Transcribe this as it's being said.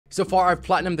So far, I've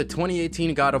platinumed the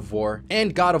 2018 God of War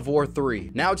and God of War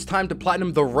 3. Now it's time to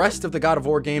platinum the rest of the God of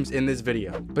War games in this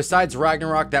video, besides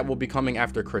Ragnarok that will be coming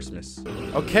after Christmas.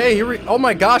 Okay, oh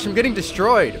my gosh, I'm getting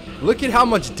destroyed. Look at how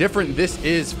much different this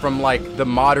is from like the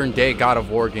modern day God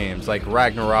of War games, like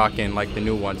Ragnarok and like the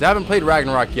new ones. I haven't played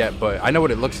Ragnarok yet, but I know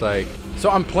what it looks like. So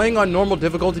I'm playing on normal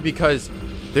difficulty because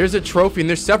there's a trophy and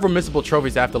there's several missable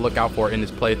trophies I have to look out for in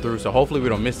this playthrough, so hopefully we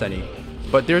don't miss any.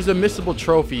 But there's a missable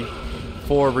trophy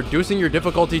for reducing your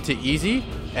difficulty to easy,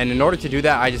 and in order to do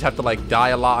that I just have to like die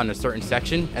a lot on a certain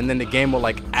section, and then the game will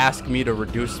like ask me to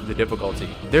reduce the difficulty.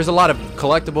 There's a lot of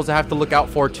collectibles I have to look out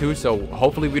for too, so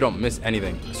hopefully we don't miss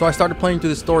anything. So I started playing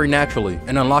through the story naturally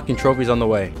and unlocking trophies on the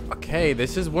way. Okay,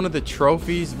 this is one of the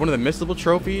trophies, one of the missable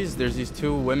trophies. There's these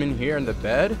two women here in the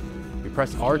bed. We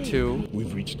press R2.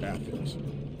 We've reached Athens.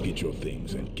 Get your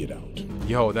things and get out.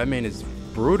 Yo, that man is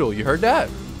brutal. You heard that?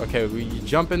 Okay, we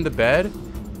jump in the bed,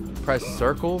 press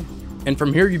circle, and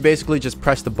from here you basically just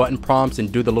press the button prompts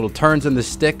and do the little turns in the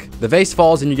stick. The vase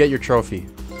falls and you get your trophy.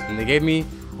 And they gave me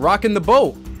rocking the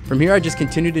boat. From here I just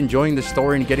continued enjoying the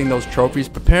story and getting those trophies,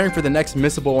 preparing for the next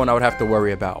missable one I would have to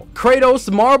worry about.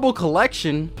 Kratos Marble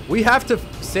Collection. We have to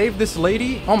save this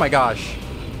lady. Oh my gosh.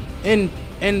 In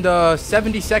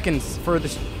 70 seconds for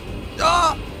this.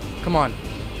 Ah! Come on.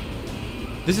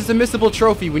 This is a missable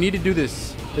trophy. We need to do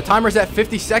this. The timer's at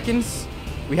 50 seconds.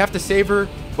 We have to save her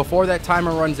before that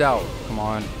timer runs out. Come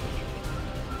on.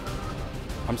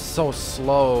 I'm so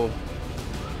slow.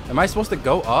 Am I supposed to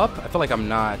go up? I feel like I'm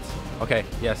not. Okay,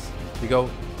 yes. We go.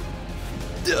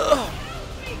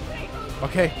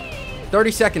 Okay.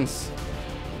 30 seconds.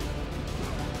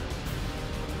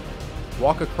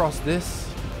 Walk across this.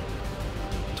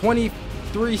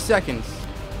 23 seconds.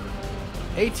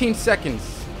 18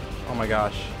 seconds. Oh my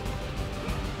gosh.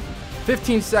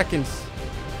 15 seconds.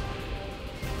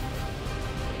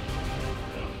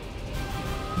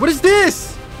 What is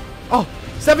this? Oh,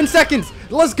 7 seconds.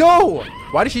 Let's go.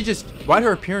 Why did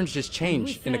her appearance just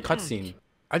change in a cutscene?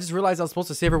 I just realized I was supposed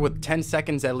to save her with 10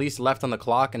 seconds at least left on the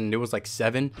clock, and it was like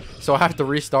 7. So I have to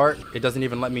restart. It doesn't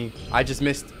even let me. I just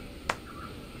missed.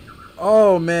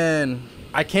 Oh man.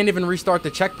 I can't even restart the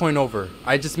checkpoint over.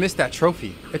 I just missed that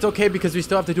trophy. It's okay because we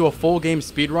still have to do a full game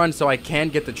speed run, so I can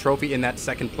get the trophy in that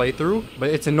second playthrough, but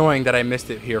it's annoying that I missed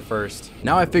it here first.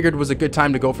 Now I figured it was a good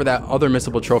time to go for that other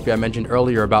missable trophy I mentioned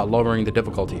earlier about lowering the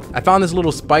difficulty. I found this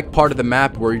little spike part of the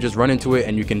map where you just run into it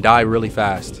and you can die really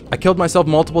fast. I killed myself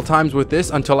multiple times with this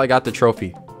until I got the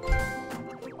trophy.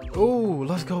 Ooh,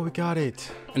 let's go, we got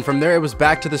it. And from there it was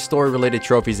back to the story related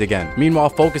trophies again.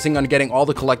 Meanwhile, focusing on getting all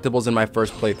the collectibles in my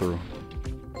first playthrough.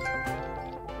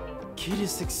 Key to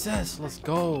success, let's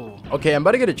go. Okay, I'm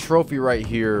about to get a trophy right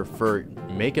here for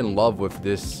making love with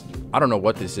this. I don't know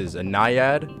what this is, a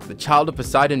naiad? The child of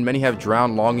Poseidon, many have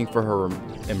drowned longing for her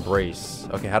embrace.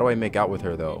 Okay, how do I make out with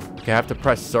her though? Okay, I have to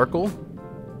press circle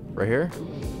right here.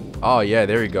 Oh yeah,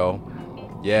 there you go.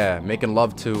 Yeah, making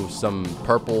love to some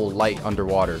purple light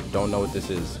underwater. Don't know what this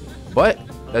is, but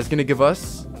that's gonna give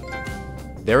us,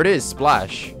 there it is,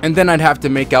 splash. And then I'd have to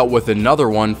make out with another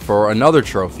one for another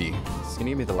trophy. Can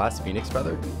you give me the last phoenix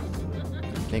feather?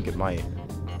 I think it might.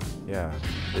 Yeah.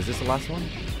 Is this the last one?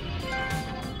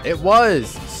 It was!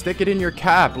 Stick it in your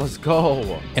cap. Let's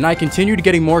go. And I continued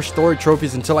getting more story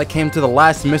trophies until I came to the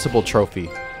last missable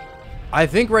trophy. I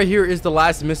think right here is the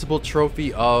last missable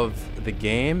trophy of the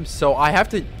game. So I have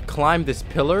to climb this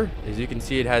pillar. As you can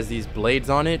see, it has these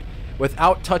blades on it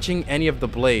without touching any of the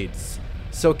blades.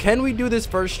 So can we do this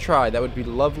first try? That would be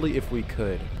lovely if we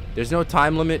could. There's no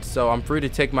time limit, so I'm free to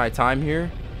take my time here,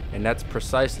 and that's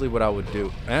precisely what I would do.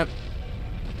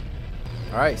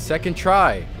 Alright, second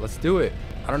try. Let's do it.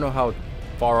 I don't know how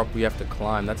far up we have to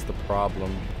climb. That's the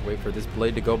problem. Wait for this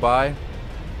blade to go by.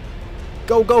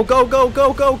 Go, go, go, go,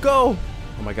 go, go, go.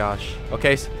 Oh my gosh.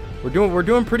 Okay, so we're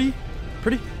doing pretty.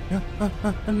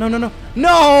 No, no, no.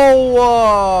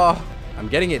 No! I'm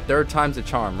getting it third time's a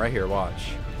charm right here.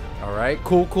 Watch. Alright,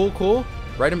 cool, cool, cool.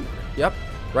 Right in, yep,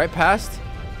 right past.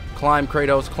 Climb,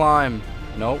 Kratos, climb.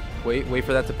 Nope. Wait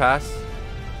for that to pass.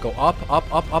 Go up,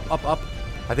 up, up, up, up, up.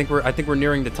 I think we're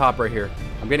nearing the top right here.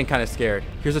 I'm getting kind of scared.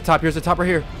 Here's the top right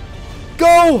here.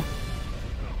 Go!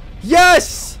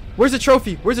 Yes! Where's the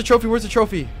trophy? Where's the trophy? Where's the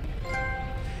trophy?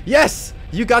 Yes!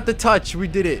 You got the touch. We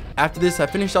did it. After this, I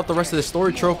finished out the rest of the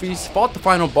story trophies, fought the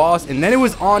final boss, and then it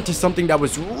was on to something that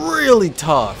was really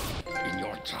tough.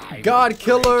 God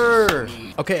Killer!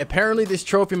 Okay, apparently this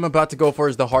trophy I'm about to go for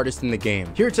is the hardest in the game.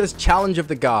 Here it says Challenge of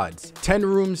the Gods. 10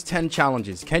 rooms, 10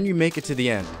 challenges. Can you make it to the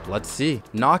end? Let's see.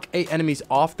 Knock 8 enemies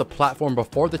off the platform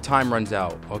before the time runs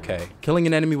out. Okay. Killing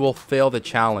an enemy will fail the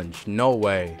challenge. No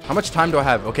way. How much time do I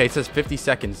have? Okay, it says 50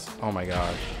 seconds. Oh my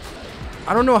gosh.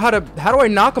 I don't know how do I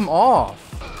knock him off?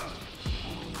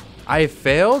 I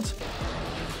failed?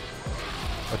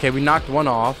 Okay, we knocked one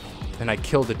off, and I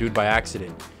killed the dude by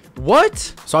accident.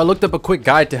 What? So I looked up a quick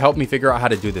guide to help me figure out how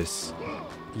to do this.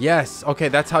 Yes, okay,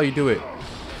 that's how you do it.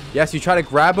 Yes, you try to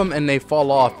grab them and they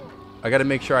fall off. I gotta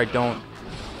make sure I don't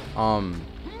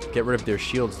get rid of their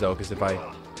shields though, because if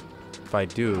I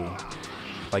do,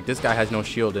 like this guy has no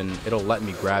shield and it'll let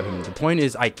me grab him. The point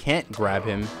is I can't grab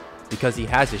him because he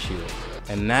has a shield,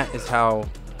 and that is how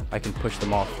I can push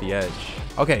them off the edge.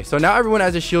 Okay, so now everyone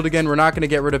has a shield again. We're not gonna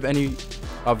get rid of any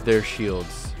of their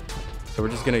shields, so we're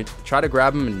just gonna try to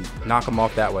grab him and knock him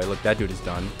off that way. Look, that dude is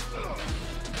done.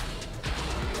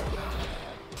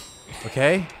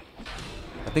 Okay,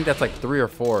 I think that's like 3 or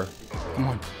 4. Come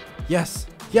on. Yes,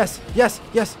 yes, yes,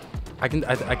 yes. I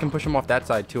can push him off that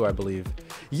side too, I believe.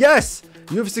 Yes,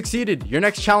 you have succeeded. Your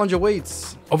next challenge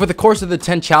awaits. Over the course of the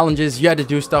 10 challenges, you had to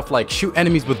do stuff like shoot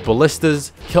enemies with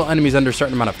ballistas, kill enemies under a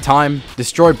certain amount of time,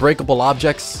 destroy breakable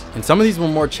objects, and some of these were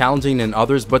more challenging than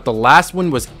others, but the last one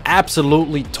was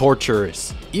absolutely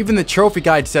torturous. Even the trophy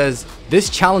guide says, this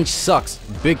challenge sucks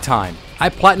big time. I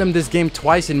platinumed this game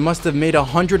twice and must have made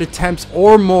 100 attempts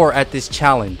or more at this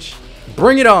challenge.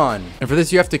 Bring it on! And for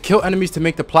this, you have to kill enemies to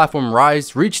make the platform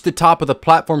rise, reach the top of the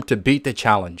platform to beat the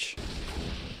challenge.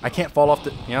 I can't fall off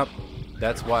the... Yep,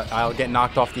 that's why I'll get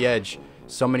knocked off the edge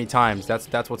so many times.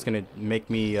 That's what's gonna make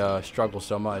me struggle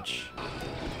so much.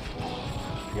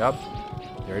 Yep,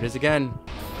 there it is again.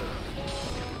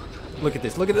 Look at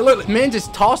this, look at it, look, man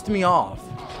just tossed me off.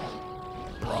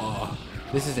 Bruh,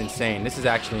 this is insane. This is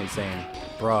actually insane,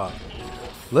 bruh.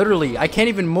 Literally, I can't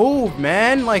even move,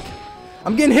 man. Like,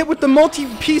 I'm getting hit with the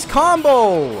multi-piece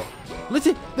combo.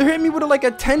 Listen, they're hitting me with like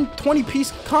a 10-20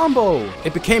 piece combo.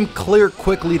 It became clear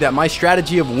quickly that my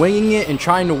strategy of winging it and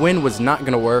trying to win was not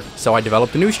gonna work, so I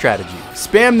developed a new strategy.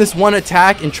 Spam this one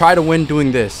attack and try to win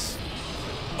doing this.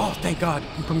 Oh, thank God.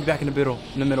 You put me back in the middle.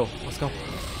 Let's go.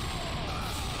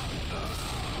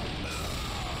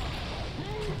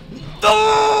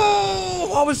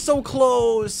 Oh, I was so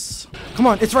close. Come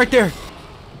on, it's right there.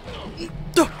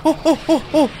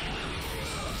 Oh.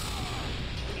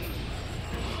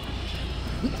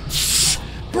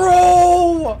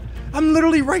 Bro, I'm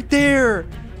literally right there.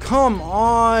 Come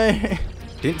on.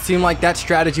 Didn't seem like that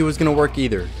strategy was gonna work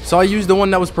either, so I used the one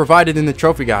that was provided in the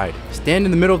trophy guide. Stand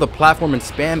in the middle of the platform and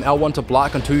spam L1 to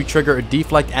block until you trigger a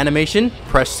deflect animation.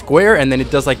 Press square and then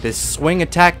it does like this swing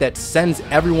attack that sends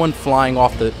everyone flying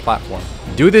off the platform.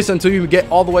 Do this until you get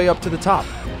all the way up to the top.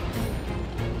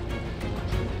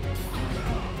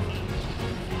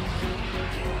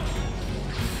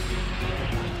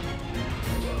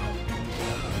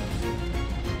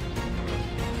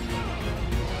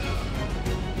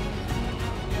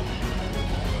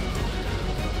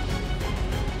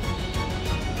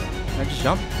 I just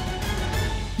jump?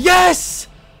 Yes!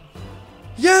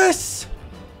 Yes!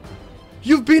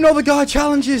 You've beaten all the god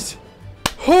challenges!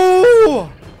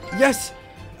 Oh! Yes!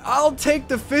 I'll take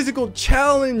the physical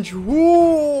challenge!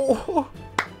 Woo!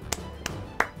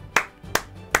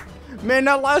 Man,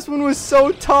 that last one was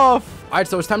so tough! Alright,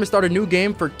 so it's time to start a new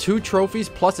game for 2 trophies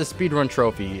plus a speedrun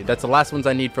trophy. That's the last ones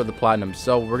I need for the platinum.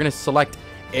 So we're gonna select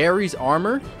Ares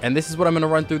armor, and this is what I'm gonna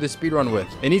run through this speedrun with.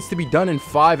 It needs to be done in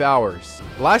 5 hours.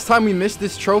 Last time we missed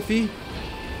this trophy,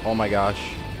 oh my gosh,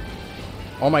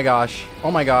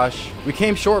 we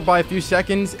came short by a few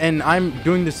seconds, and I'm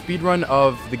doing the speedrun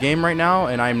of the game right now,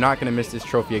 and I'm not gonna miss this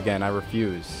trophy again. I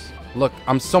refuse. Look,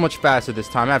 I'm so much faster this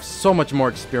time. I have so much more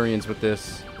experience with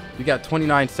this. We got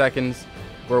 29 seconds.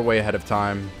 We're way ahead of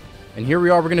time, and here we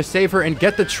are. We're gonna save her and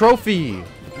get the trophy.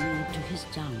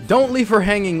 Don't leave her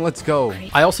hanging. Let's go.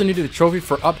 I also needed a trophy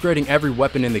for upgrading every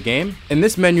weapon in the game. In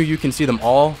this menu, you can see them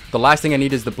all. The last thing I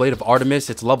need is the Blade of Artemis.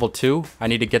 It's level 2. I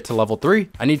need to get to level 3.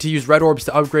 I need to use red orbs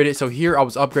to upgrade it. So here I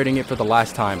was upgrading it for the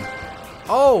last time.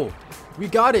 Oh, we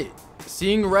got it.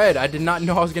 Seeing red. I did not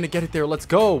know I was going to get it there. Let's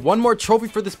go. One more trophy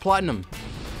for this platinum.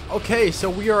 Okay, so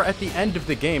we are at the end of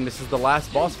the game. This is the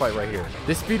last boss fight right here.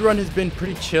 This speedrun has been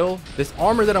pretty chill. This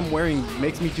armor that I'm wearing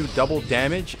makes me do double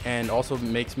damage and also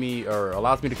makes me, or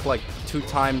allows me to collect 2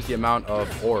 times the amount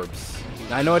of orbs.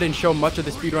 Now, I know I didn't show much of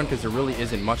the speedrun because there really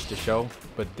isn't much to show,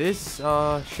 but this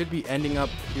should be ending up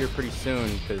here pretty soon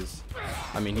because,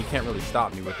 I mean, he can't really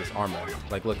stop me with this armor.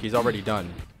 Like, look, he's already done.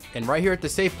 And right here at the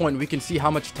save point, we can see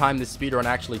how much time this speedrun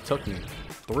actually took me.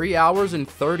 3 hours and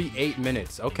 38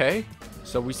 minutes. Okay.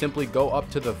 So we simply go up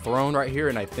to the throne right here,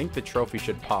 and I think the trophy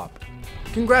should pop.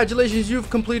 Congratulations,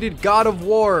 you've completed God of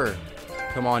War.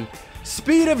 Come on.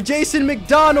 Speed of Jason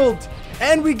McDonald.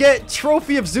 And we get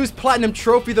Trophy of Zeus Platinum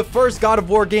Trophy. The first God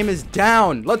of War game is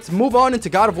down. Let's move on into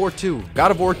God of War 2. God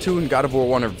of War 2 and God of War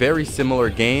 1 are very similar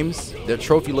games. Their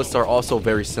trophy lists are also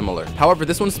very similar. However,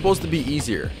 this one's supposed to be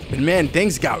easier. But man,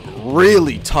 things got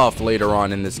really tough later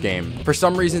on in this game. For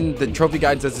some reason, the trophy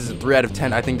guide says this is a 3 out of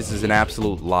 10. I think this is an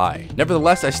absolute lie.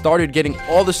 Nevertheless, I started getting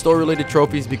all the story-related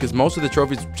trophies because most of the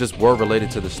trophies just were related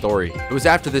to the story. It was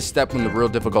after this step when the real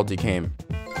difficulty came.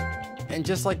 And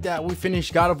just like that, we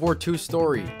finished God of War 2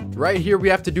 story. Right here, we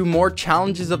have to do more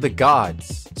challenges of the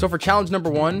gods. So for challenge number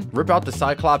 1, rip out the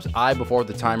Cyclops eye before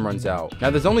the time runs out. Now,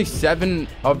 there's only 7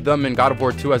 of them in God of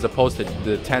War 2 as opposed to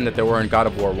the 10 that there were in God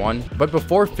of War 1. But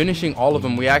before finishing all of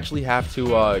them, we actually have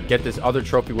to get this other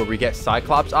trophy where we get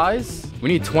Cyclops eyes. We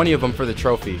need 20 of them for the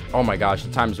trophy. Oh my gosh,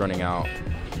 the time's running out.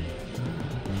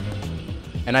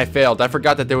 And I failed. I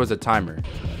forgot that there was a timer.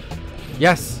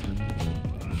 Yes.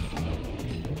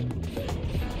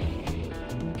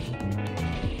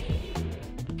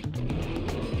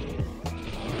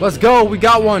 Let's go. We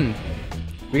got one.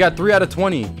 We got 3 out of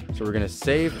 20. So we're going to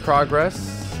save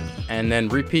progress and then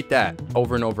repeat that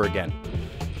over and over again.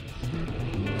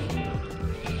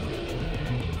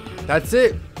 That's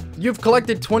it. You've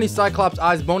collected 20 Cyclops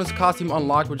eyes. Bonus costume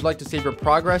unlocked. Would you like to save your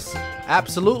progress?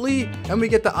 Absolutely. And we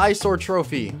get the eyesore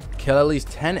trophy. Kill at least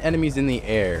 10 enemies in the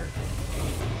air.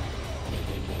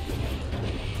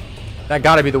 That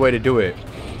gotta be the way to do it.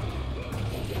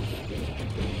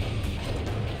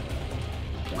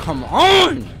 Come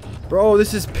on! Bro,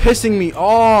 this is pissing me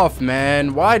off,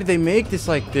 man. Why did they make this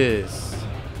like this?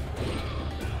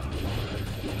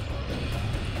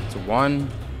 It's 1.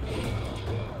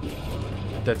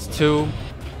 That's 2.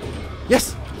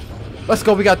 Yes! Let's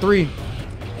go, we got 3.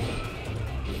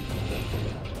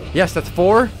 Yes, that's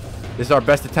 4. This is our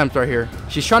best attempt right here.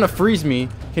 She's trying to freeze me.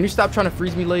 Can you stop trying to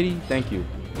freeze me, lady? Thank you.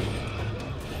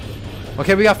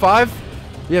 Okay, we got 5.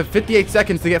 We have 58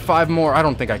 seconds to get 5 more. I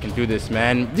don't think I can do this,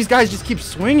 man. These guys just keep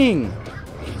swinging.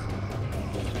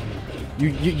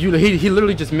 He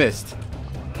literally just missed.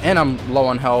 And I'm low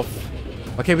on health.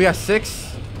 Okay, we got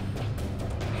 6.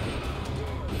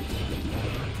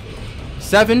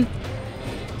 7.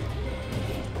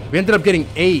 We ended up getting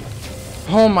 8.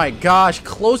 Oh my gosh,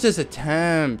 closest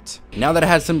attempt. Now that I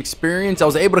had some experience, I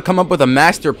was able to come up with a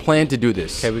master plan to do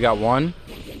this. Okay, we got 1.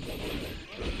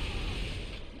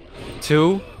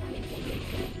 2.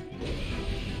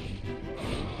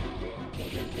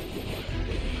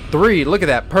 3. Look at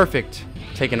that. Perfect.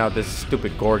 Taking out this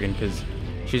stupid Gorgon because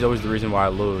she's always the reason why I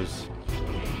lose.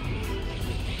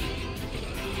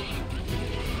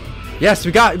 Yes,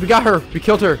 we got her. We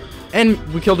killed her. And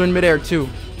we killed her in midair too.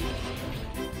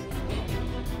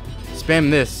 Spam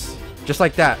this. Just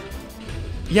like that.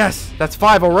 Yes, that's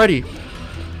 5 already.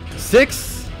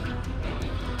 6.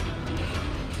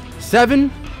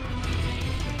 7.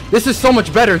 This is so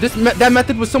much better. That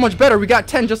method was so much better. We got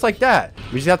 10 just like that.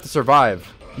 We just have to survive.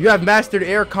 You have mastered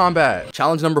air combat.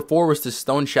 Challenge number 4 was to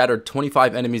stone shatter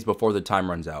 25 enemies before the time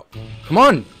runs out. Come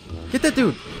on. Get that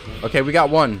dude. Okay, we got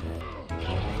 1.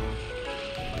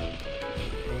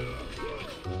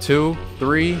 2,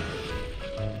 3,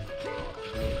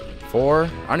 4.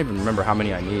 I don't even remember how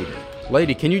many I need.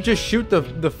 Lady, can you just shoot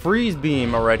the freeze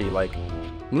beam already? Like,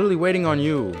 I'm literally waiting on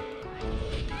you.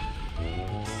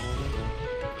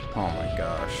 Oh my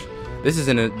gosh. This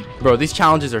isn't a... Bro, these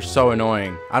challenges are so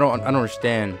annoying. I don't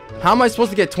understand. How am I supposed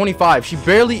to get 25? She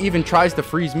barely even tries to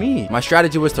freeze me. My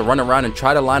strategy was to run around and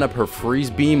try to line up her freeze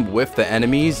beam with the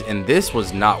enemies, and this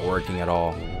was not working at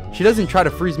all. She doesn't try to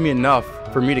freeze me enough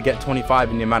for me to get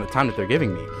 25 in the amount of time that they're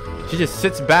giving me. She just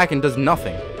sits back and does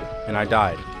nothing, and I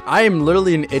died. I am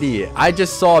literally an idiot. I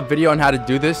just saw a video on how to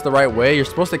do this the right way. You're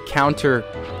supposed to counter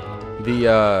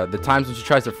the times when she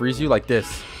tries to freeze you like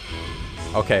this.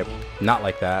 Okay, not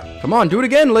like that. Come on, do it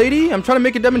again, lady. I'm trying to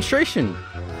make a demonstration.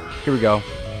 Here we go.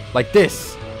 Like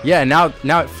this. Yeah, now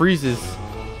it freezes.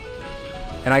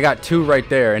 And I got 2 right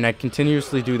there, and I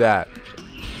continuously do that.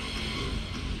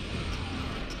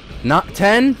 Not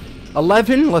 10,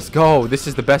 11. Let's go. This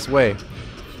is the best way.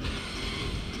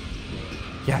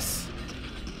 Yes.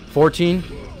 14.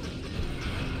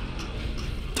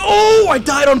 Oh, I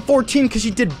died on 14 because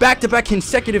she did back-to-back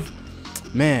consecutive.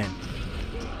 Man.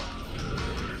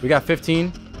 We got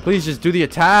 15. Please just do the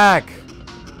attack.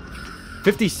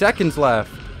 50 seconds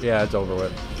left. Yeah, it's over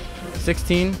with.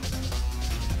 16.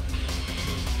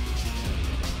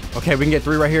 Okay, we can get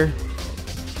 3 right here.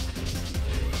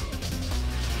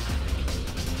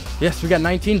 Yes, we got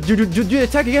 19. Do the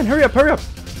attack again. Hurry up, hurry up.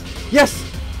 Yes.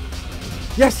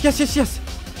 Yes, yes, yes, yes.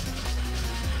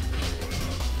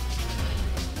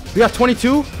 We got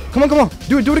 22. Come on, come on.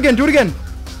 Do it again, do it again.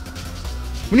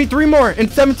 We need 3 more in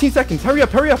 17 seconds. Hurry up,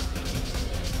 hurry up.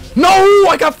 No,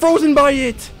 I got frozen by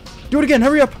it. Do it again,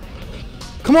 hurry up.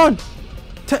 Come on.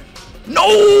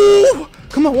 No.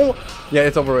 Come on, one more. Yeah,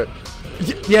 it's over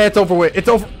with. Yeah, it's over with. It's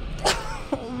over.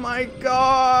 Oh my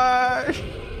gosh.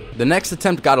 The next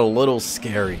attempt got a little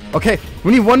scary. Okay,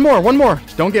 we need one more.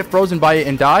 Don't get frozen by it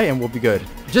and die, and we'll be good.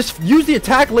 Just use the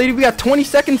attack, lady. We got 20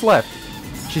 seconds left.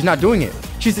 She's not doing it.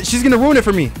 She's gonna ruin it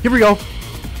for me. Here we go.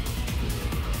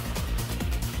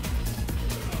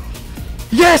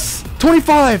 Yes!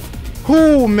 25!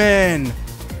 Oh, man.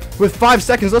 With 5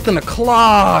 seconds left on the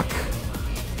clock.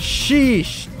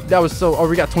 Sheesh. That was so... Oh,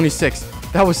 we got 26.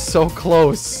 That was so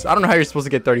close. I don't know how you're supposed to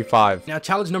get 35. Now,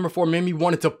 challenge number 4 made me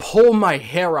wanted to pull my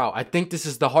hair out. I think this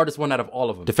is the hardest one out of all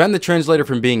of them. Defend the translator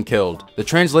from being killed. The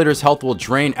translator's health will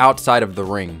drain outside of the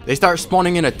ring. They start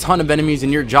spawning in a ton of enemies,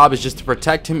 and your job is just to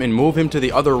protect him and move him to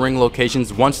the other ring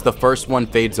locations once the first one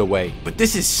fades away. But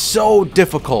this is so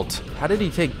difficult. How did he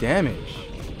take damage?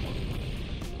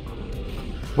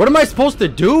 What am I supposed to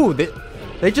do?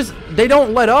 They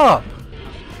don't let up.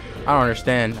 I don't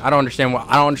understand. I don't understand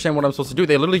what I'm supposed to do.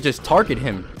 They literally just target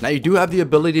him. Now, you do have the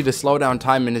ability to slow down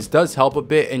time, and this does help a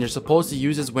bit, and you're supposed to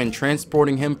use this when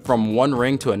transporting him from one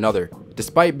ring to another.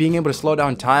 Despite being able to slow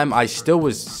down time, I still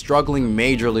was struggling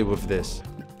majorly with this.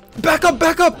 Back up,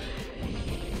 back up.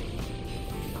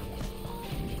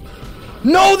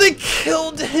 No, they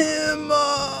killed him.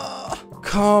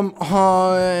 Come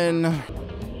on.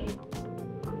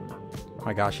 Oh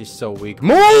my gosh, he's so weak.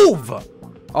 Move!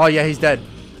 Oh yeah, he's dead.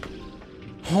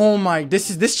 Oh my,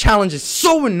 this challenge is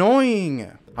so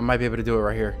annoying. I might be able to do it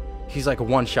right here. He's like a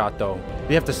one shot though.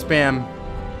 We have to spam.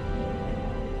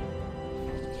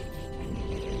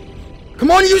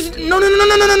 Come on, use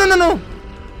no.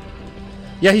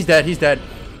 Yeah, he's dead. He's dead.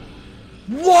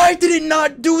 Why did it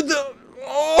not do the...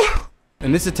 Oh.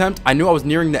 In this attempt, I knew I was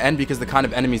nearing the end because of the kind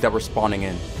of enemies that were spawning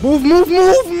in. Move, move,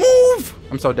 move, move!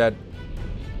 I'm so dead.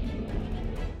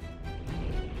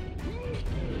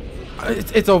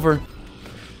 It's over.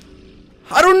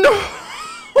 I don't know.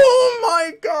 Oh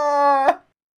my god.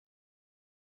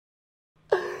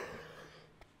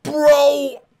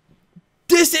 Bro,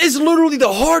 this is literally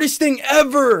the hardest thing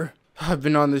ever. I've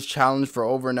been on this challenge for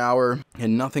over an hour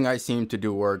and nothing I seem to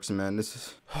do works, man. This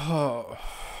is... Oh.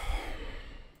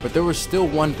 But there was still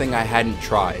one thing I hadn't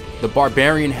tried. The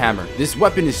Barbarian Hammer. This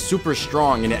weapon is super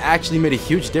strong and it actually made a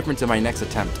huge difference in my next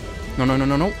attempt. No.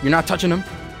 You're not touching him.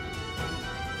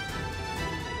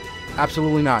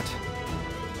 Absolutely not.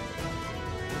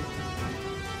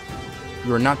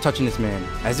 You are not touching this man.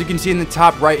 As you can see in the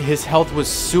top right, his health was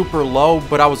super low,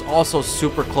 but I was also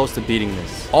super close to beating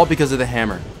this. All because of the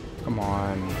hammer. Come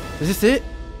on. Is this it?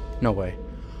 No way.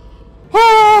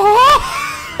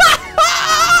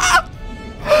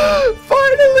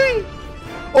 Finally!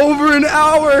 Over an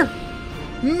hour!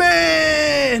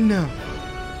 Man!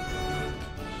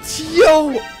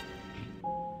 Yo!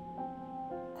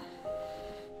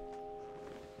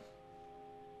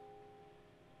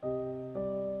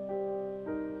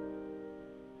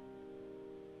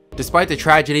 Despite the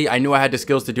tragedy, I knew I had the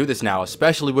skills to do this now,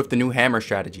 especially with the new hammer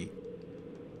strategy.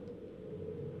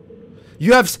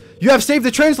 You have saved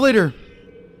the translator!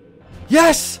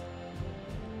 Yes!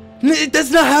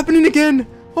 That's not happening again!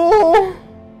 Oh!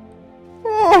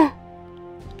 Oh!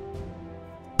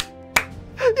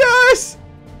 Yes!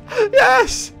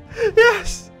 Yes!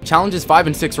 Yes! Challenges 5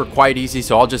 and 6 were quite easy,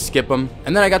 so I'll just skip them.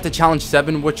 And then I got to challenge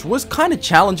 7, which was kind of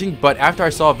challenging, but after I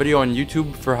saw a video on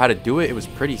YouTube for how to do it, it was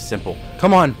pretty simple.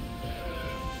 Come on.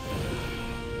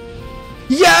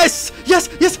 Yes! Yes!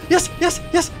 Yes! Yes! Yes!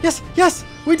 Yes! Yes! Yes!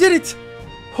 We did it!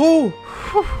 Oh!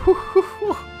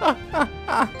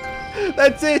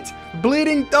 That's it!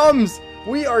 Bleeding thumbs!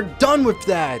 We are done with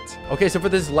that! Okay, so for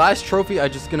this last trophy, I'm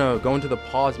just gonna go into the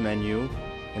pause menu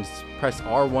and press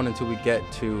R1 until we get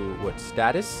to, what,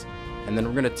 status? And then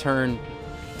we're gonna turn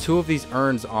 2 of these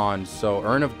urns on. So,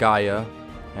 Urn of Gaia,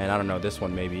 and I don't know, this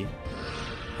one maybe.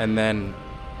 And then,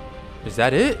 is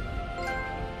that it?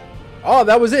 Oh,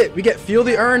 that was it. We get Feel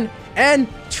the Urn and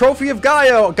Trophy of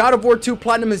Gaia. God of War 2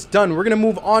 Platinum is done. We're going to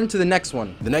move on to the next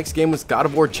one. The next game was God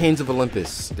of War Chains of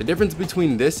Olympus. The difference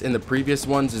between this and the previous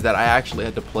ones is that I actually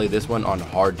had to play this one on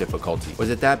hard difficulty. Was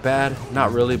it that bad?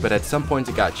 Not really, but at some points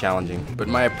it got challenging. But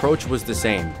my approach was the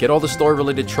same. Get all the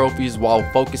story-related trophies while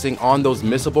focusing on those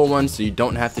missable ones so you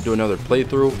don't have to do another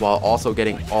playthrough while also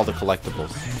getting all the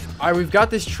collectibles. All right, we've got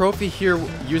this trophy here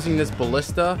using this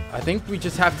ballista. I think we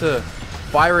just have to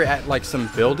fire it at like some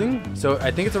building. So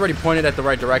I think it's already pointed at the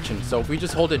right direction. So if we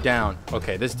just hold it down.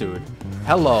 Okay, this dude.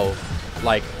 Hello.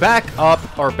 Like back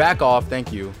up or back off.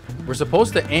 Thank you. We're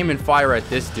supposed to aim and fire at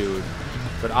this dude.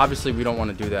 But obviously we don't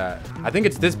want to do that. I think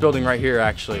it's this building right here,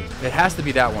 actually. It has to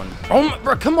be that one. Oh my,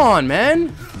 bro, come on, man.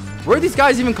 Where are these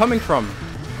guys even coming from?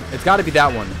 It's got to be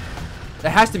that one. It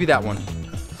has to be that one.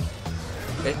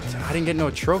 I didn't get no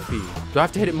trophy. Do I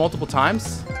have to hit it multiple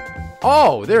times?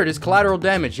 Oh, there it is. Collateral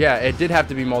damage. Yeah, it did have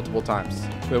to be multiple times.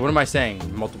 Wait, what am I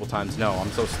saying? Multiple times? No, I'm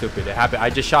so stupid. It happened.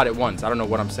 I just shot it once. I don't know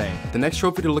what I'm saying. The next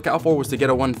trophy to look out for was to get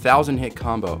a 1,000 hit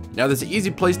combo. Now, there's an easy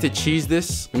place to cheese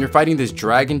this. When you're fighting this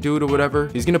dragon dude or whatever,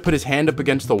 he's going to put his hand up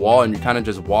against the wall and you kind of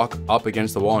just walk up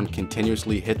against the wall and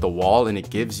continuously hit the wall and it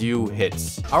gives you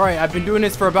hits. All right, I've been doing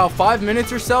this for about 5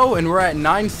 minutes or so and we're at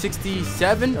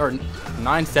 967 or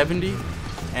 970.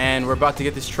 And we're about to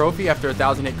get this trophy after a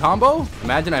 1,000 hit combo.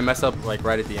 Imagine I mess up like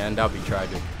right at the end. That would be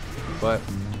tragic. But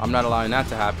I'm not allowing that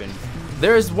to happen.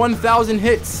 There's 1,000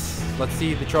 hits. Let's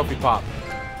see the trophy pop.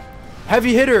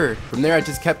 Heavy hitter. From there, I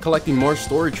just kept collecting more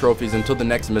story trophies until the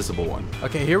next missable one.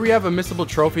 Okay, here we have a missable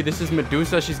trophy. This is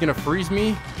Medusa. She's going to freeze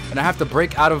me. And I have to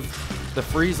break out of the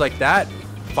freeze like that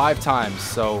 5 times.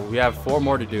 So we have 4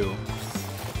 more to do.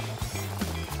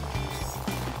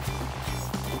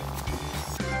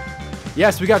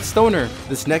 Yes, we got Stoner.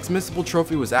 This next missable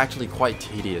trophy was actually quite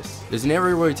tedious. There's an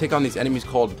area where you take on these enemies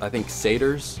called, I think,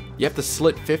 satyrs. You have to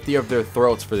slit 50 of their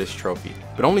throats for this trophy.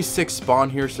 But only 6 spawn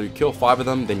here, so you kill 5 of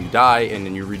them, then you die, and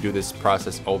then you redo this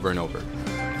process over and over.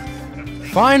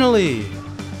 Finally!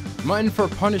 Mutton for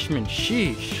punishment.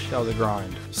 Sheesh. That was a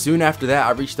grind. Soon after that,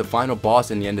 I reached the final boss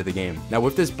in the end of the game. Now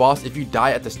with this boss, if you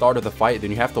die at the start of the fight,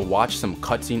 then you have to watch some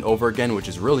cutscene over again, which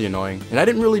is really annoying. And I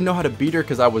didn't really know how to beat her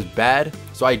because I was bad,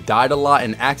 so I died a lot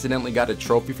and accidentally got a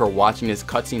trophy for watching this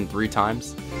cutscene 3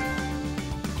 times.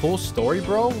 Cool story,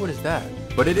 bro? What is that?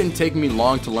 But it didn't take me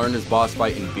long to learn this boss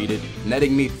fight and beat it,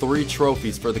 netting me 3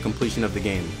 trophies for the completion of the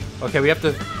game. Okay, we have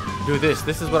to do this.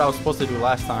 This is what I was supposed to do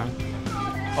last time.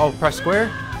 Oh, press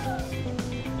square?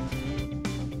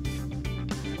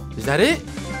 Is that it?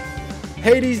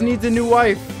 Hades needs a new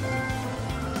wife.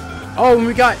 Oh, and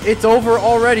we got it's over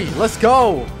already. Let's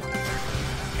go.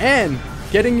 And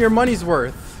getting your money's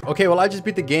worth. Okay, well, I just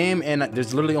beat the game and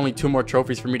there's literally only 2 more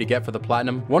trophies for me to get for the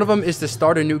platinum. One of them is to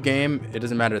start a new game. It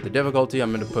doesn't matter the difficulty.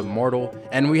 I'm going to put mortal.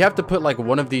 And we have to put like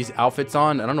one of these outfits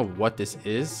on. I don't know what this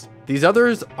is. These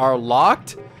others are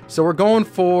locked. So we're going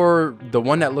for the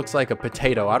one that looks like a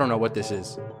potato. I don't know what this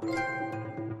is.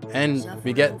 And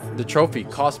we get the trophy,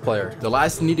 cosplayer. The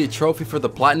last needed trophy for the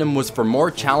platinum was for more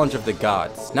challenge of the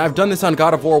gods. Now I've done this on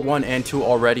God of War 1 and 2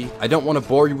 already. I don't want to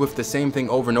bore you with the same thing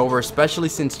over and over, especially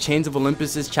since Chains of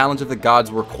Olympus's challenge of the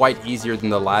gods were quite easier than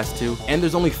the last 2. And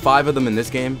there's only 5 of them in this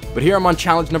game. But here I'm on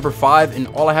challenge number 5 and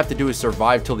all I have to do is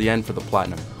survive till the end for the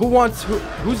platinum.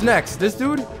 Who's next? This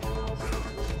dude?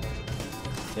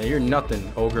 Yeah, you're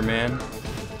nothing, ogre man.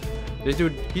 This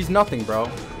dude, he's nothing,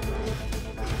 bro.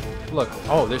 Look,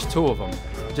 oh, there's 2 of them.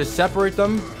 Just separate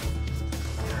them.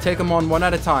 Take them on one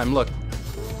at a time. Look,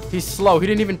 he's slow. He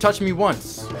didn't even touch me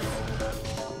once.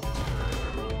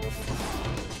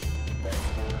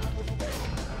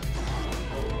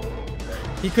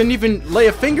 He couldn't even lay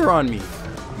a finger on me.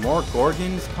 More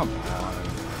Gorgons? Come on.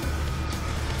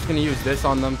 I'm just gonna use this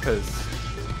on them because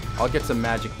I'll get some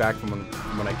magic back from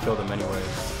when I kill them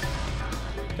anyways.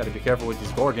 Gotta be careful with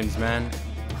these Gorgons, man.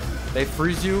 They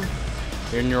freeze you.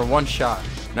 And you're one shot.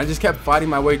 And I just kept fighting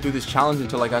my way through this challenge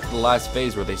until I got to the last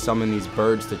phase where they summon these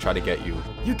birds to try to get you.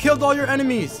 You killed all your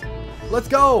enemies. Let's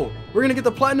go. We're gonna get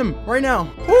the platinum right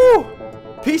now. Woo!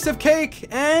 Piece of cake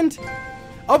and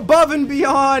above and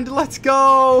beyond. Let's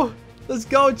go. Let's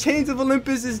go. Chains of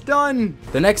Olympus is done.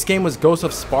 The next game was Ghost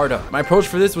of Sparta. My approach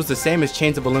for this was the same as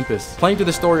Chains of Olympus. Playing through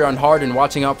the story on hard and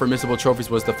watching out for missable trophies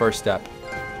was the first step.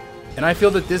 And I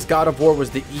feel that this God of War was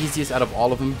the easiest out of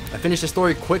all of them. I finished the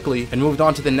story quickly and moved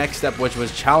on to the next step, which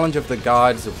was Challenge of the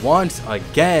Gods once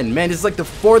again. Man, this is like the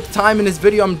 4th time in this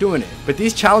video I'm doing it. But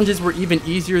these challenges were even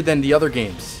easier than the other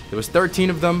games. There was 13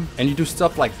 of them, and you do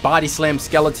stuff like body slam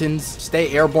skeletons,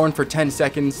 stay airborne for 10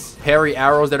 seconds, parry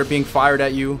arrows that are being fired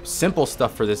at you. Simple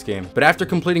stuff for this game. But after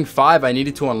completing 5, I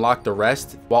needed to unlock the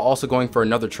rest while also going for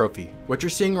another trophy. What you're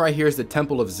seeing right here is the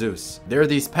Temple of Zeus. There are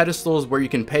these pedestals where you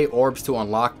can pay orbs to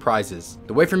unlock prizes.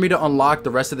 The way for me to unlock the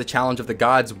rest of the Challenge of the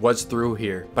Gods was through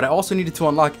here, but I also needed to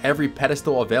unlock every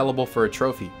pedestal available for a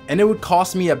trophy. And it would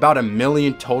cost me about 1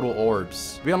 million total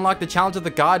orbs. We unlocked the Challenge of the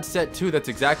Gods set too. That's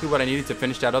exactly what I needed to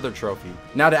finish that other trophy.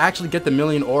 Now to actually get the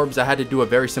 1,000,000 orbs, I had to do a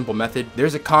very simple method.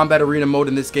 There's a combat arena mode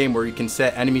in this game where you can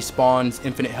set enemy spawns,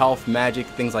 infinite health, magic,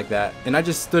 things like that. And I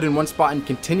just stood in one spot and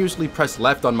continuously pressed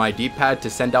left on my D-pad to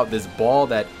send out this ball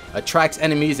that attracts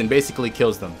enemies and basically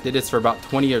kills them. Did this for about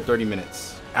 20 or 30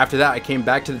 minutes. After that, I came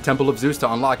back to the Temple of Zeus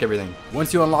to unlock everything.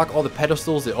 Once you unlock all the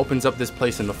pedestals, it opens up this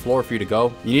place in the floor for you to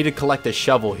go. You need to collect a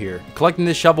shovel here. Collecting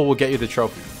this shovel will get you the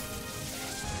trophy.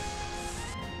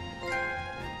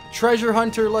 Treasure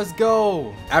hunter, let's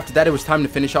go! After that, it was time to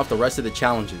finish off the rest of the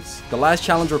challenges. The last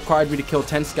challenge required me to kill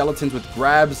 10 skeletons with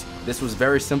grabs. This was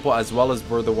very simple, as well as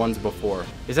were the ones before.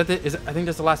 I think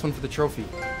that's the last one for the trophy.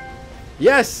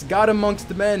 Yes, God amongst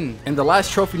the men. And the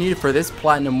last trophy needed for this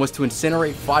platinum was to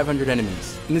incinerate 500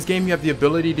 enemies. In this game, you have the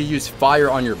ability to use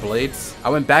fire on your blades. I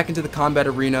went back into the combat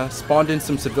arena, spawned in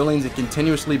some civilians, and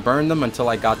continuously burned them until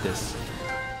I got this.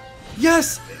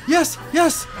 Yes! Yes!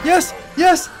 Yes! Yes!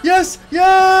 Yes! Yes!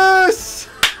 Yes!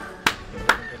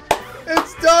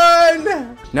 It's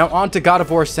done! Now on to God of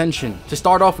War Ascension. To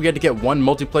start off, we had to get one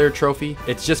multiplayer trophy.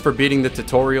 It's just for beating the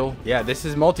tutorial. Yeah, this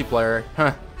is multiplayer.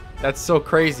 Huh. That's so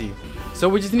crazy. So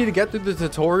we just need to get through the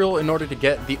tutorial in order to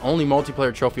get the only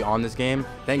multiplayer trophy on this game.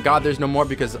 Thank God there's no more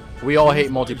because we all hate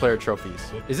multiplayer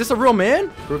trophies. Is this a real man?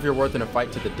 Prove your worth in a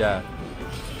fight to the death.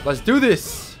 Let's do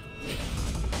this.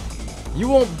 You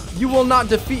will not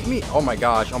defeat me. Oh my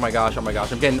gosh, oh my gosh, oh my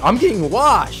gosh. I'm getting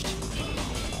washed.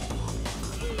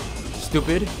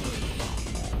 Stupid.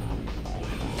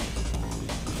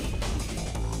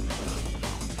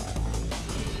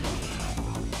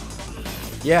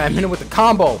 Yeah, I'm in it with the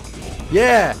combo.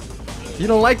 Yeah. You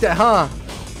don't like that, huh?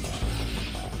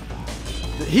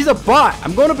 He's a bot.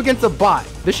 I'm going up against a bot.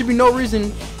 There should be no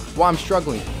reason why I'm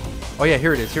struggling. Oh yeah,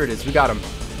 here it is. Here it is. We got him.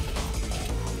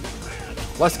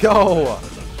 Let's go.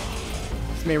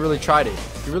 This man really tried it.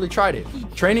 He really tried it.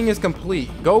 Training is complete.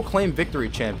 Go claim victory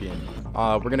champion.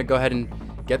 We're going to go ahead and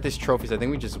get this trophy. So I think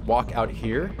we just walk out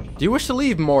here. Do you wish to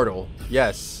leave, mortal?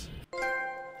 Yes.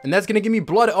 And that's going to give me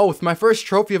Blood Oath, my first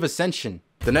trophy of Ascension.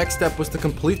 The next step was to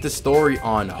complete the story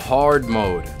on hard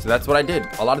mode. So that's what I did.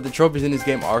 A lot of the trophies in this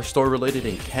game are story related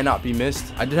and cannot be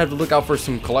missed. I did have to look out for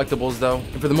some collectibles though.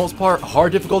 And for the most part,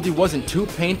 hard difficulty wasn't too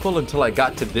painful until I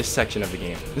got to this section of the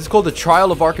game. This is called the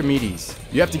Trial of Archimedes.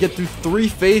 You have to get through 3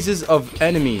 phases of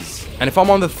enemies. And if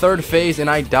I'm on the 3rd phase and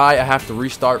I die, I have to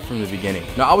restart from the beginning.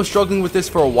 Now, I was struggling with this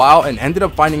for a while and ended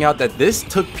up finding out that this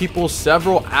took people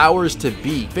several hours to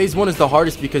beat. Phase 1 is the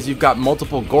hardest because you've got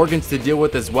multiple Gorgons to deal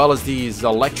with, as well as these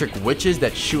electric witches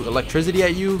that shoot electricity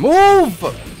at you. Move!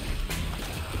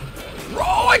 Bro,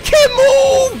 I can't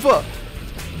move!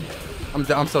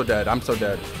 I'm so dead. I'm so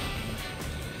dead.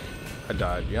 I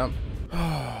died, yep.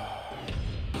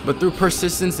 But through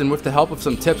persistence and with the help of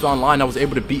some tips online, I was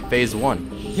able to beat phase 1.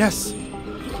 Yes!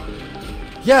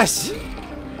 Yes!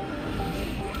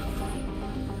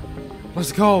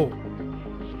 Let's go!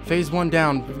 Phase 1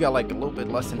 down. We've got like a little bit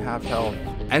less than half health.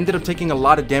 Ended up taking a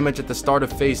lot of damage at the start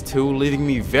of phase 2, leaving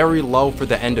me very low for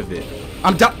the end of it.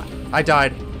 I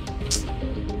died.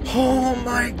 Oh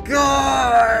my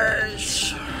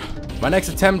gosh! My next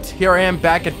attempt, here I am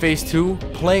back at phase 2,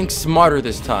 playing smarter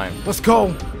this time. Let's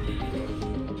go!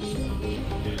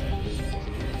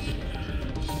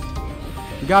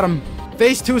 We got him.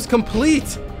 Phase 2 is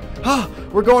complete.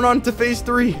 We're going on to phase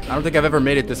 3. I don't think I've ever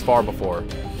made it this far before.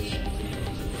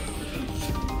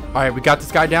 All right, we got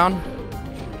this guy down.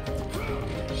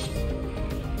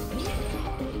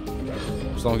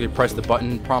 As long as we press the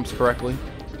button prompts correctly,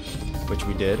 which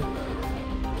we did.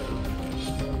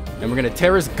 And we're gonna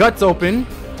tear his guts open.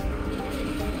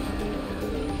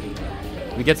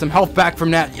 We get some health back from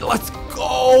that. Let's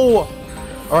go.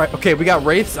 All right, okay, we got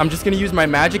wraiths. I'm just gonna use my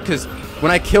magic because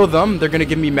when I kill them, they're gonna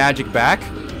give me magic back.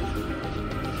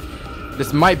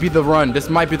 This might be the run. This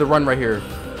might be the run right here.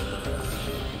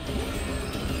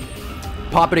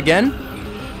 Pop it again.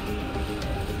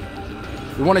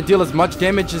 We want to deal as much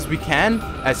damage as we can,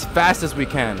 as fast as we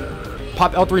can.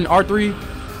 Pop L3 and R3.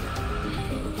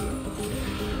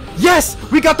 Yes!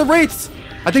 We got the wraiths!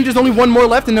 I think there's only one more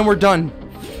left and then we're done.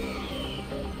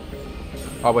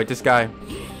 Oh, wait, this guy.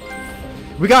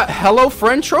 We got Hello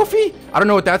Friend trophy? I don't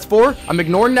know what that's for. I'm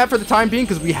ignoring that for the time being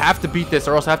because we have to beat this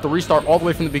or else I have to restart all the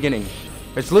way from the beginning.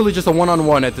 It's literally just a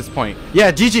one-on-one at this point.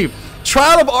 Yeah, GG.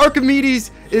 Trial of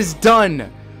Archimedes is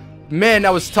done. Man,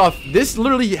 that was tough. This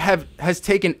literally has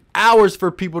taken hours for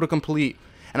people to complete.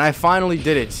 And I finally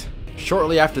did it.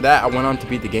 Shortly after that, I went on to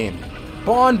beat the game.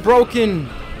 Bond broken.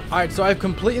 Alright, so I've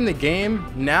completed the game.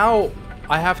 Now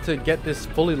I have to get this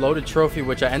fully loaded trophy,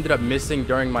 which I ended up missing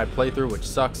during my playthrough, which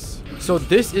sucks. So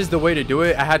this is the way to do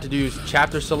it. I had to do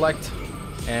chapter select,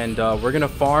 and we're gonna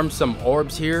farm some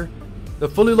orbs here. The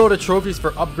fully loaded trophies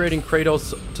for upgrading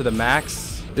Kratos to the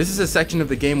max. This is a section of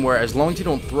the game where as long as you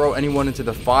don't throw anyone into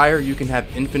the fire, you can have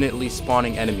infinitely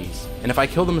spawning enemies. And if I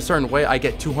kill them a certain way, I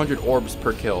get 200 orbs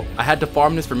per kill. I had to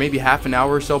farm this for maybe half an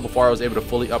hour or so before I was able to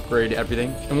fully upgrade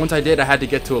everything. And once I did, I had to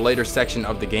get to a later section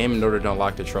of the game in order to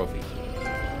unlock the trophy.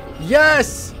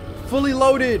 Yes! Fully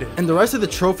loaded! And the rest of the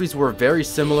trophies were very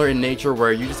similar in nature,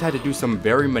 where you just had to do some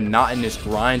very monotonous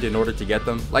grind in order to get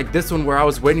them. Like this one where I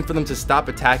was waiting for them to stop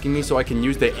attacking me so I can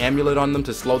use the amulet on them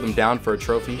to slow them down for a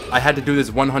trophy. I had to do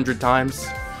this 100 times.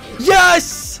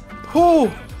 Yes! Oh,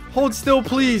 hold still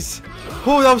please.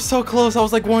 Oh, that was so close. I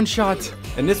was like one shot.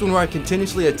 And this one where I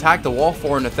continuously attack the wall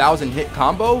for an 1,000 hit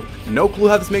combo. No clue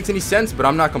how this makes any sense, but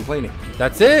I'm not complaining.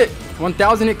 That's it.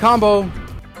 1,000 hit combo.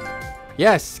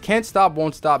 Yes, can't stop,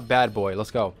 won't stop, bad boy. Let's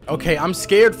go. Okay, I'm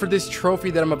scared for this trophy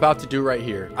that I'm about to do right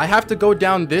here. I have to go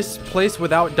down this place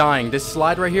without dying. This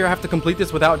slide right here, I have to complete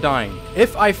this without dying.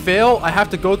 If I fail, I have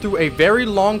to go through a very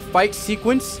long fight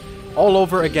sequence all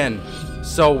over again.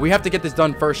 So we have to get this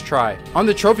done first try. On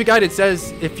the trophy guide, it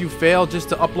says if you fail, just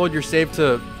to upload your save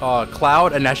to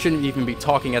cloud. And I shouldn't even be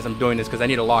talking as I'm doing this because I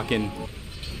need to lock in.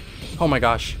 Oh my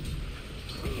gosh.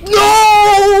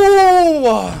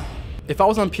 No! If I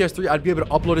was on PS3, I'd be able to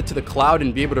upload it to the cloud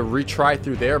and be able to retry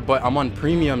through there, but I'm on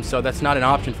premium, so that's not an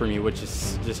option for me, which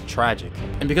is just tragic.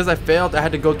 And because I failed, I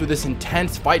had to go through this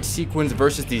intense fight sequence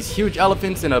versus these huge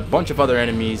elephants and a bunch of other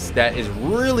enemies that is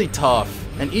really tough.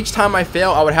 And each time I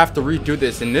fail, I would have to redo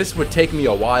this, and this would take me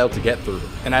a while to get through.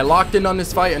 And I locked in on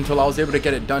this fight until I was able to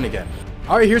get it done again.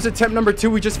 All right, here's attempt number 2.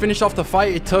 We just finished off the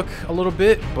fight. It took a little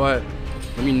bit, but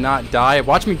let me not die.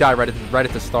 Watch me die right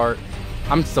at the start.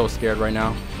 I'm so scared right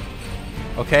now.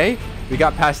 Okay, we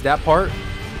got past that part.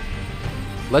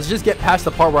 Let's just get past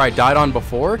the part where I died on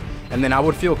before, and then I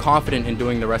would feel confident in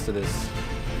doing the rest of this.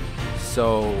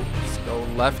 So let's go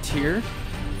left here.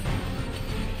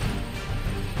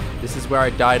 This is where I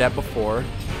died at before.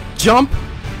 Jump!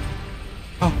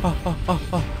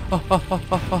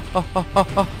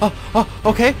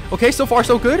 Okay, so far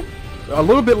so good. A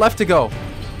little bit left to go.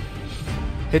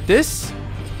 Hit this.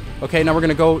 Okay, now we're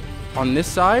gonna go on this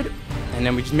side. And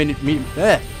then we just need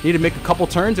to make a couple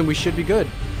turns and we should be good.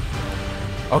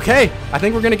 Okay, I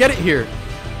think we're gonna get it here.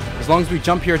 As long as we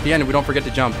jump here at the end and we don't forget to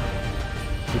jump.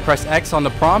 We press X on the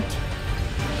prompt.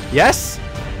 Yes.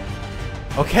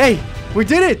 Okay, we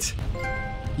did it.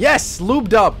 Yes,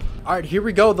 lubed up. All right, here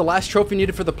we go. The last trophy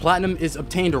needed for the platinum is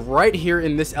obtained right here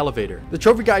in this elevator. The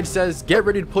trophy guide says, get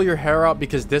ready to pull your hair out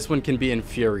because this one can be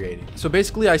infuriating. So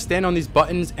basically I stand on these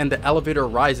buttons and the elevator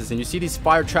rises and you see these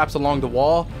fire traps along the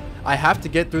wall. I have to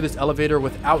get through this elevator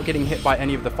without getting hit by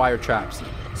any of the fire traps.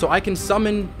 So I can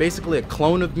summon basically a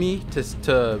clone of me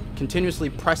to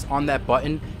continuously press on that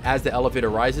button as the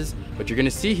elevator rises. But you're gonna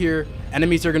see here,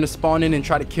 enemies are gonna spawn in and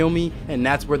try to kill me, and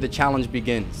that's where the challenge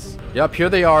begins. Yep, here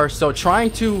they are. So trying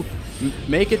to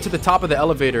make it to the top of the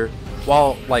elevator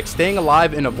while like staying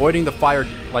alive and avoiding the fire,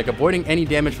 like avoiding any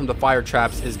damage from the fire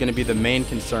traps is gonna be the main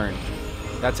concern.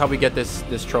 That's how we get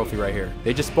this trophy right here.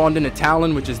 They just spawned in a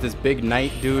Talon, which is this big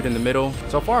knight dude in the middle.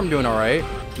 So far, I'm doing all right.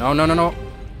 No.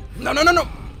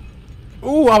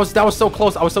 Ooh, that was so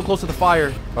close. I was so close to the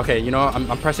fire. Okay, you know,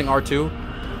 I'm pressing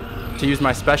R2 to use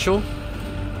my special.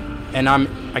 And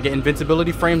I get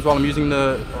invincibility frames while I'm using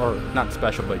or not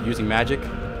special, but using magic.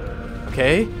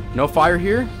 Okay, no fire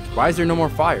here. Why is there no more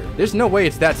fire? There's no way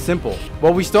it's that simple.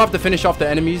 Well, we still have to finish off the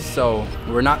enemies, so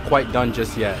we're not quite done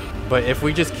just yet. But if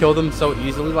we just kill them so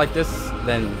easily like this,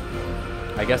 then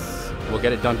I guess we'll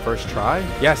get it done first try.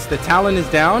 Yes, the Talon is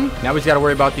down. Now we just got to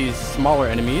worry about these smaller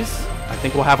enemies. I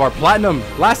think we'll have our platinum.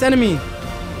 Last enemy.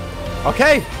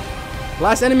 Okay,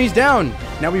 last enemy's down.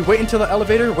 Now we wait until the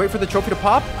elevator, wait for the trophy to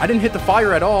pop. I didn't hit the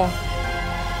fire at all.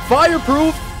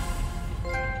 Fireproof.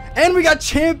 And we got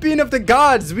Champion of the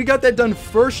Gods. We got that done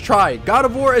first try. God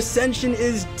of War Ascension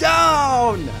is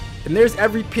down. And there's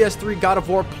every PS3 God of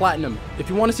War Platinum. If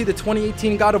you want to see the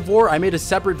 2018 God of War, I made a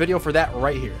separate video for that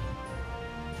right here.